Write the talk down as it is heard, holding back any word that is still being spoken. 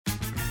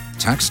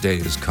Tax day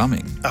is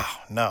coming. Oh,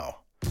 no.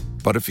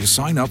 But if you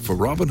sign up for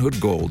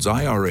Robinhood Gold's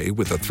IRA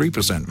with a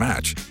 3%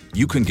 match,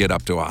 you can get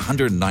up to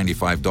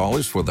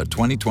 $195 for the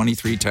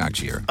 2023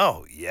 tax year.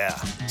 Oh, yeah.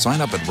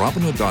 Sign up at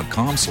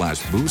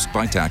Robinhood.com/boost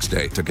by tax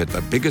day to get the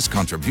biggest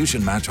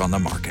contribution match on the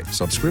market.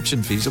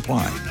 Subscription fees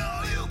apply.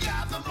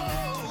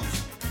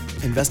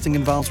 Investing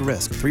involves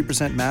risk.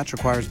 3% match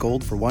requires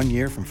gold for 1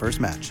 year from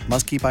first match.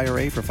 Must keep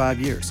IRA for 5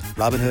 years.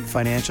 Robinhood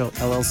Financial,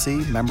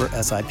 LLC, member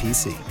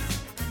SIPC.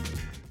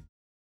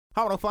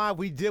 Hot 105,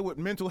 we deal with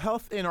mental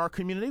health in our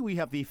community. We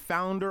have the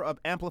founder of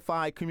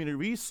Amplified Community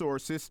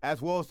Resources,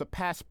 as well as the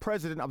past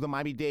president of the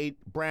Miami-Dade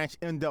branch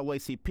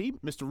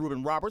NAACP, Mr.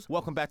 Ruban Roberts.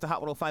 Welcome back to Hot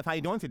 105. How are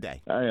you doing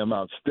today? I am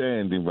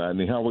outstanding,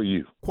 Rodney. How are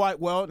you? Quite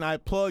well, and I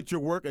applaud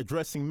your work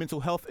addressing mental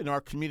health in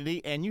our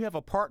community. And you have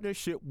a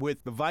partnership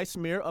with the Vice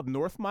Mayor of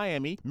North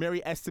Miami,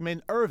 Mary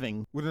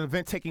Estime-Irving, with an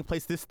event taking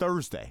place this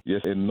Thursday.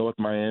 Yes, in North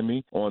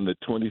Miami on the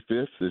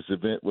 25th. This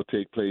event will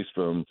take place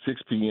from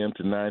 6 p.m.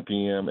 to 9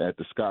 p.m. at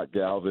the Scott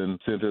Galvin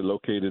Center,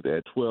 located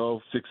at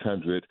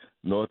 12600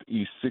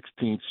 Northeast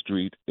 16th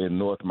Street in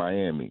North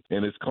Miami.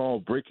 And it's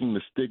called Breaking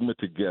the Stigma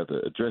Together,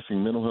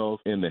 addressing mental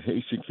health in the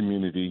Haitian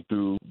community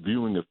through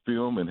viewing a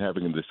film and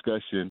having a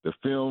discussion. The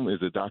film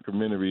is a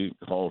documentary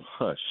called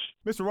Hush.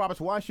 Mr. Roberts,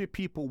 why should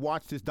people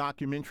watch this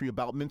documentary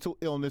about mental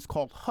illness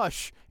called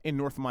Hush in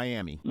North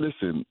Miami?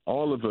 Listen,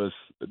 all of us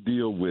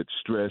deal with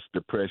stress,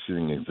 depression,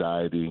 and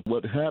anxiety.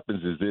 What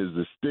happens is there's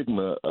a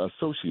stigma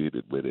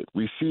associated with it.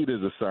 We see it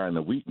as a sign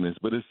of weakness,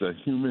 but it's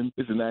an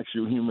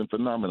actual human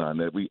phenomenon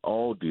that we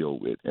all deal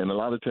with. And a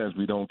lot of times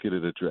we don't get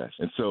it addressed.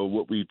 And so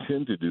what we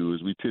tend to do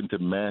is we tend to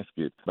mask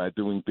it by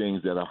doing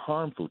things that are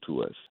harmful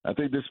to us. I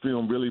think this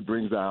film really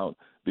brings out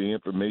the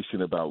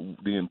information about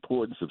the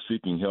importance of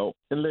seeking help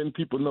and letting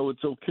people know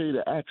it's okay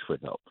to ask for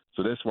help.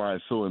 So that's why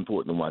it's so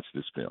important to watch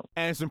this film.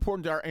 And it's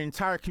important that our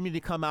entire community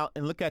come out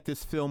and look at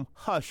this film,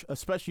 Hush,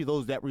 especially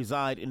those that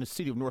reside in the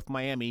city of North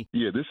Miami.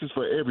 Yeah, this is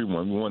for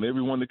everyone. We want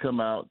everyone to come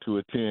out to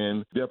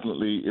attend.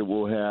 Definitely it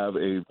will have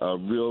a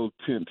real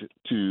tint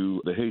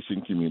to the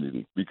Haitian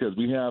community because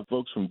we have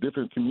folks from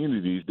different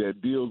communities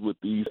that deal with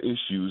these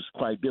issues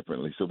quite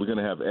differently. So we're going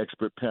to have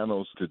expert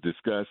panels to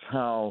discuss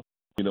how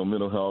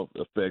mental health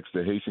affects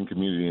the Haitian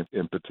community,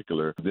 in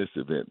particular, this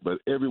event. But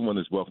everyone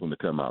is welcome to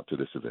come out to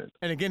this event.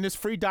 And again, this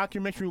free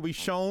documentary will be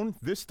shown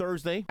this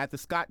Thursday at the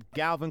Scott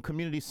Galvin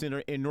Community Center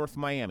in North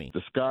Miami.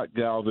 The Scott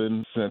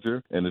Galvin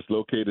Center, and it's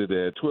located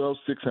at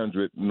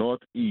 12600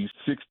 Northeast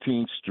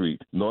 16th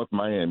Street, North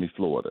Miami,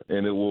 Florida.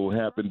 And it will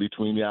happen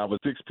between the hours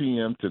 6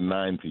 p.m. to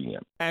 9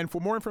 p.m. And for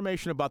more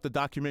information about the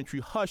documentary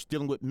Hush,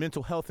 dealing with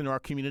mental health in our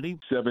community,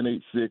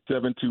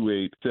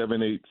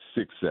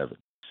 786-728-7867.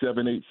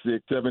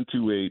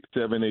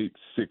 786-728-7867.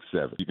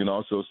 You can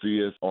also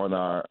see us on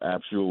our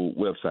actual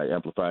website,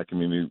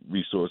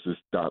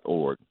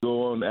 AmplifiedCommunityResources.org.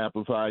 Go on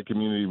Amplified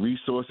Community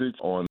Resources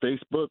on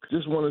Facebook.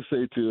 Just want to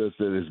say to us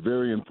that it's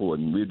very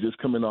important. We're just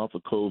coming off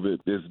of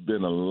COVID. There's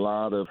been a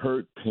lot of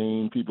hurt,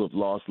 pain. People have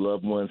lost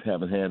loved ones,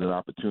 haven't had an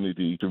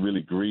opportunity to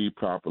really grieve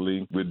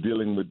properly. We're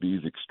dealing with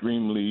these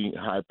extremely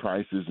high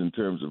prices in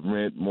terms of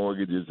rent,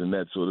 mortgages, and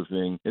that sort of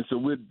thing. And so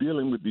we're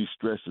dealing with these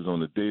stresses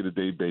on a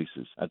day-to-day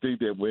basis. I think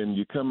that when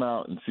you come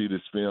out and see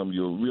this film,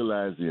 you'll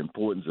realize the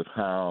importance of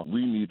how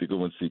we need to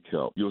go and seek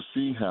help. You'll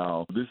see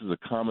how this is a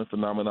common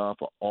phenomenon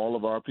for all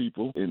of our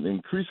people and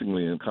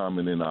increasingly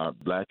common in our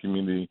Black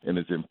community, and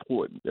it's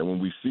important that when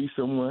we see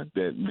someone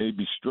that may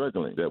be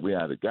struggling, that we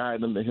either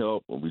guide them to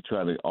help or we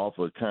try to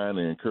offer a kind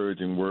and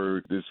encouraging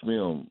word. This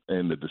film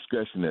and the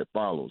discussion that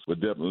follows will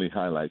definitely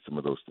highlight some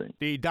of those things.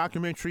 The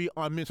documentary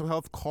on mental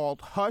health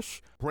called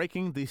Hush,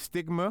 Breaking the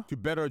Stigma to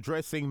Better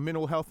Addressing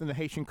Mental Health in the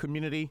Haitian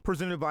Community,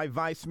 presented by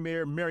Vice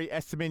Mayor Mary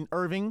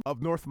Estime-Irving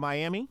of North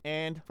Miami.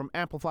 And from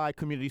Amplified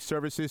Community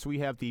Services, we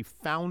have the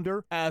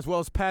founder, as well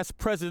as past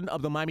president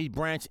of the Miami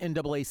branch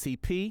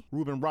NAACP,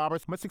 Ruban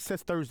Roberts. Much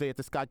success Thursday at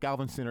the Scott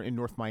Galvin Center in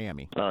North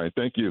Miami. All right,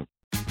 thank you.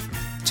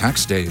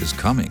 Tax day is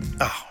coming.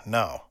 Oh,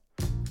 no.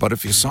 But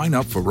if you sign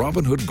up for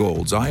Robinhood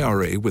Gold's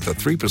IRA with a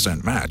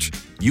 3% match,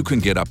 you can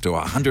get up to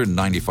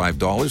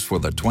 $195 for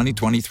the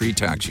 2023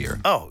 tax year.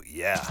 Oh,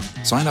 yeah.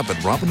 Sign up at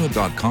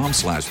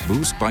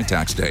Robinhood.com/boost by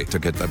tax day to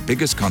get the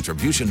biggest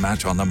contribution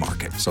match on the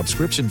market.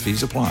 Subscription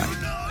fees apply.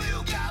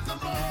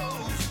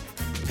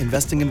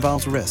 Investing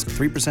involves risk.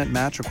 3%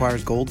 match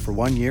requires gold for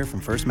 1 year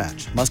from first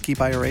match. Must keep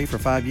IRA for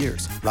 5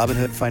 years.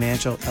 Robinhood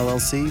Financial,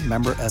 LLC,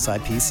 member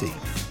SIPC.